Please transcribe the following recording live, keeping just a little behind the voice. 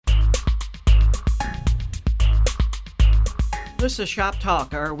This is Shop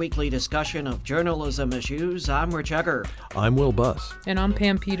Talk, our weekly discussion of journalism issues. I'm Rich Egger. I'm Will Buss. And I'm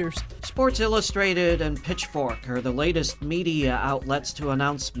Pam Peters. Sports Illustrated and Pitchfork are the latest media outlets to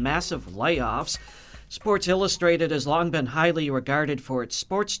announce massive layoffs. Sports Illustrated has long been highly regarded for its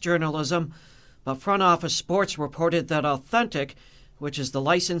sports journalism, but Front Office Sports reported that Authentic, which is the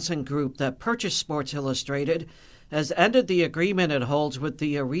licensing group that purchased Sports Illustrated, has ended the agreement it holds with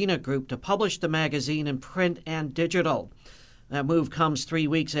the Arena Group to publish the magazine in print and digital. That move comes 3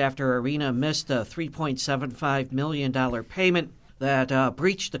 weeks after Arena missed a $3.75 million payment that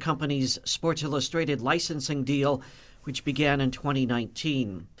breached the company's Sports Illustrated licensing deal, which began in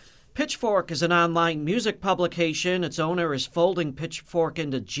 2019. Pitchfork is an online music publication. Its owner is folding Pitchfork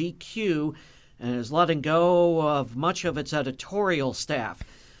into GQ and is letting go of much of its editorial staff.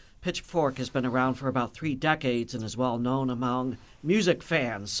 Pitchfork has been around for about 3 decades and is well known among music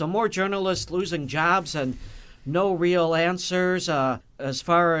fans. So more journalists losing jobs and no real answers as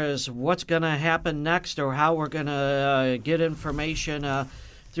far as what's going to happen next or how we're going to get information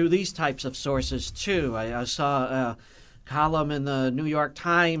through these types of sources, too. I saw a column in the New York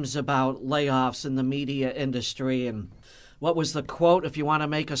Times about layoffs in the media industry. And what was the quote? If you want to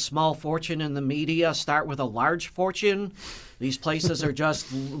make a small fortune in the media, start with a large fortune. These places are just,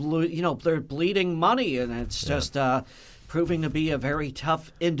 they're bleeding money, and it's just proving to be a very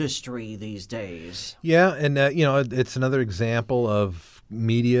tough industry these days. Yeah, and it's another example of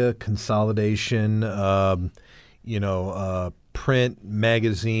media consolidation. Print,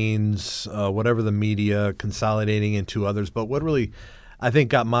 magazines, whatever the media, consolidating into others. But what really, I think,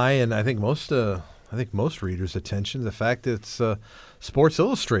 got my and I think most readers' attention, the fact that it's Sports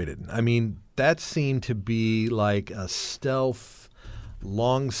Illustrated. I mean, that seemed to be like a stealth,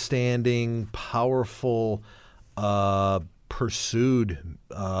 long-standing, powerful, pursued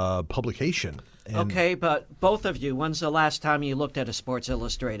publication. And okay, but both of you, when's the last time you looked at a Sports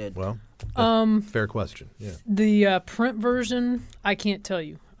Illustrated? Well, fair question. Yeah. The print version, I can't tell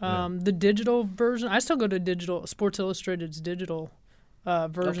you. The digital version, I still go to Sports Illustrated's digital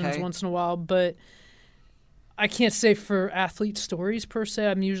versions once in a while, but I can't say for athlete stories per se.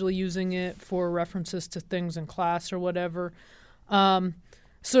 I'm usually using it for references to things in class or whatever. And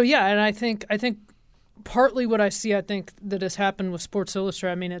I think partly what I see, I think that has happened with Sports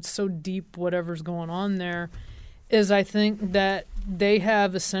Illustrated, I mean, it's so deep whatever's going on there, is I think that they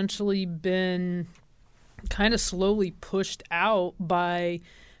have essentially been kind of slowly pushed out by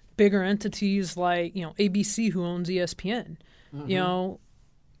bigger entities like, ABC, who owns ESPN. Mm-hmm.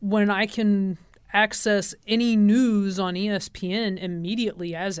 When I can access any news on ESPN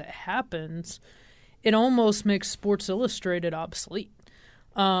immediately as it happens, it almost makes Sports Illustrated obsolete.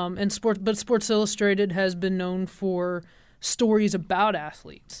 But Sports Illustrated has been known for stories about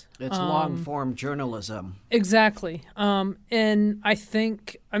athletes. It's long-form journalism. Exactly. And I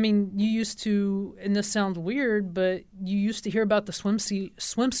think, you used to, and this sounds weird, but you used to hear about the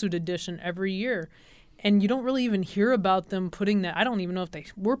swimsuit edition every year. And you don't really even hear about them putting that. I don't even know if they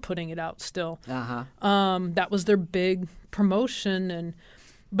were putting it out still. That was their big promotion.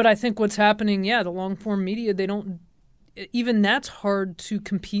 But I think what's happening, the long-form media, they don't, even that's hard to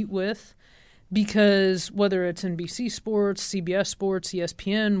compete with, because whether it's NBC Sports, CBS Sports,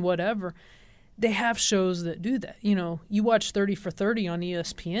 ESPN, whatever, they have shows that do that. You watch 30 for 30 on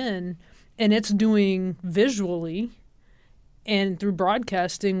ESPN, and it's doing visually and through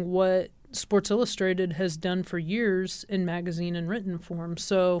broadcasting what Sports Illustrated has done for years in magazine and written form.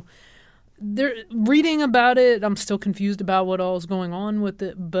 So they're reading about it. I'm still confused about what all is going on with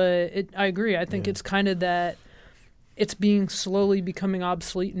it, but I agree. I think it's kind of that it's slowly becoming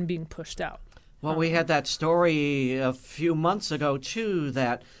obsolete and being pushed out. Well, we had that story a few months ago, too,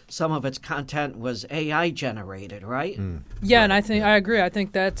 that some of its content was AI generated, right? Yeah, and I agree. I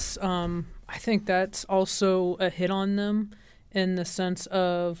think that's also a hit on them in the sense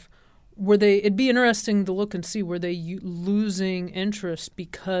of it'd be interesting to look and see, were they losing interest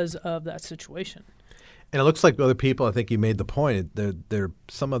because of that situation? And it looks like other people, I think you made the point,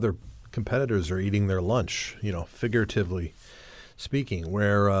 some other competitors are eating their lunch, figuratively speaking,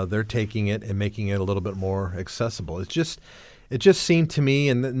 where they're taking it and making it a little bit more accessible. It just seemed to me,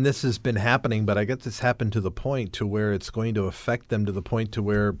 and this has been happening, but I guess it's happened to the point to where it's going to affect them to the point to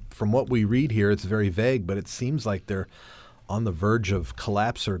where, from what we read here, it's very vague, but it seems like they're on the verge of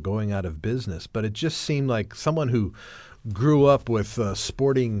collapse or going out of business. But it just seemed like someone who grew up with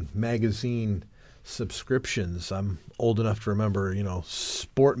sporting magazine subscriptions. I'm old enough to remember,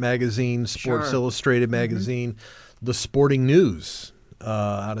 Sport magazine, Sports Illustrated magazine, the Sporting News.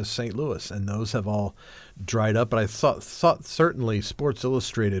 out of St. Louis, and those have all dried up. But I thought certainly Sports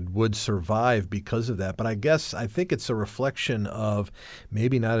Illustrated would survive because of that. But I think it's a reflection of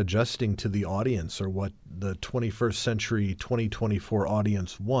maybe not adjusting to the audience or what the 21st century 2024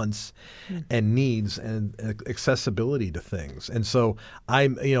 audience wants and needs, and accessibility to things. And so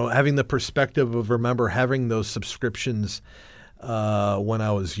I'm having the perspective of remember having those subscriptions when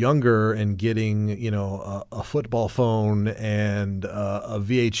I was younger and getting, a football phone and a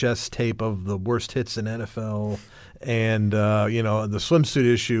VHS tape of the worst hits in NFL and, the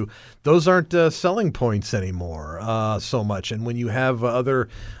swimsuit issue, those aren't selling points anymore so much. And when you have other,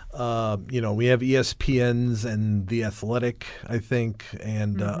 we have ESPNs and The Athletic, I think,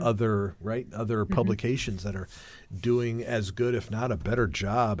 and other publications that are doing as good, if not a better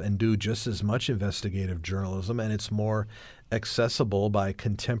job, and do just as much investigative journalism, and it's more accessible by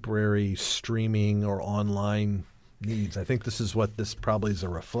contemporary streaming or online needs. I think this is what this probably is a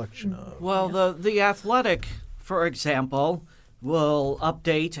reflection of. Well, the Athletic, for example, will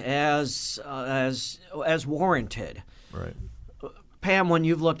update as warranted. Right. Pam, when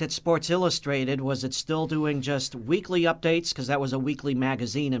you've looked at Sports Illustrated, was it still doing just weekly updates because that was a weekly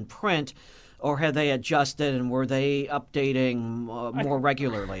magazine in print, or had they adjusted and were they updating more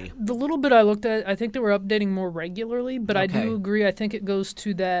regularly? The little bit I looked at, I think they were updating more regularly, but Okay. I do agree. I think it goes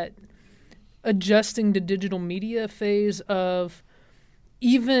to that adjusting to digital media phase of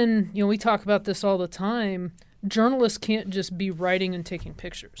even, we talk about this all the time, journalists can't just be writing and taking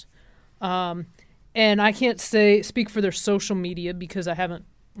pictures. And I can't speak for their social media because I haven't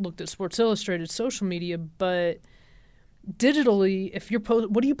looked at Sports Illustrated social media, but digitally, if you're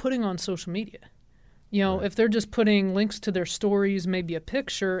what are you putting on social media? Right. If they're just putting links to their stories, maybe a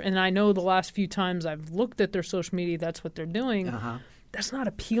picture, and I know the last few times I've looked at their social media, that's what they're doing. That's not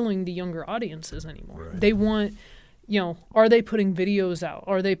appealing to younger audiences anymore. Right. They want, are they putting videos out?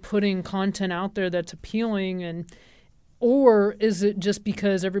 Are they putting content out there that's appealing? Or is it just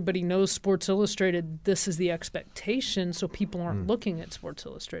because everybody knows Sports Illustrated, this is the expectation, so people aren't looking at Sports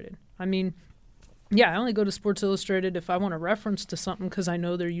Illustrated? I mean, yeah, I only go to Sports Illustrated if I want a reference to something because I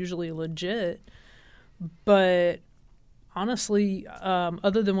know they're usually legit. But honestly,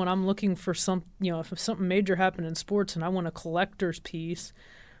 other than when I'm looking for if something major happened in sports and I want a collector's piece,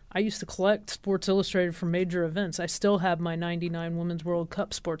 I used to collect Sports Illustrated for major events. I still have my 99 Women's World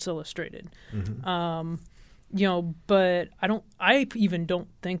Cup Sports Illustrated. But I even don't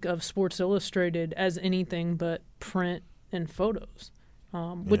think of Sports Illustrated as anything but print and photos,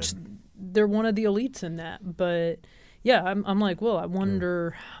 which they're one of the elites in that. But yeah, I'm like, well, I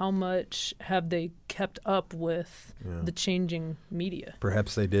wonder how much have they kept up with the changing media.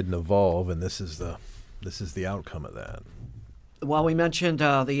 Perhaps they didn't evolve, and this is the outcome of that. Well, we mentioned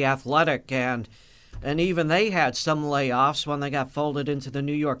The Athletic, and even they had some layoffs when they got folded into the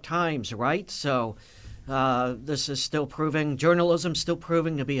New York Times, right? So this is journalism's still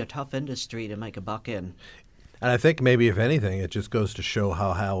proving to be a tough industry to make a buck in. And I think maybe, if anything, it just goes to show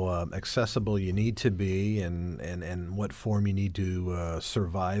how accessible you need to be and what form you need to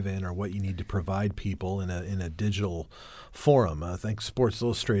survive in, or what you need to provide people in a digital forum. I think Sports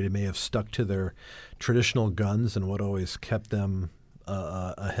Illustrated may have stuck to their traditional guns and what always kept them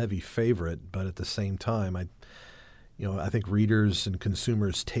a heavy favorite, but at the same time, I think readers and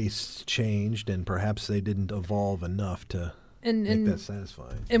consumers' tastes changed, and perhaps they didn't evolve enough to make that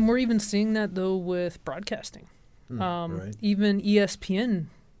satisfying. And we're even seeing that, though, with broadcasting. Right. Even ESPN,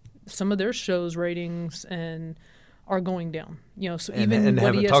 some of their shows ratings are going down. So even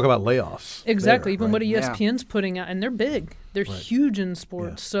talk about layoffs. Exactly. There, even right? what ESPN's putting out, and they're big. They're Right. huge in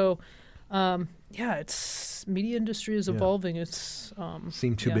sports. Yeah. So, it's media industry is evolving. It's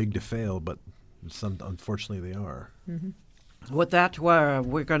seem too big to fail, but unfortunately they are. With that,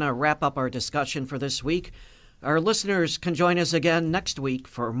 we're going to wrap up our discussion for this week. Our listeners can join us again next week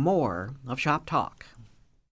for more of Shop Talk.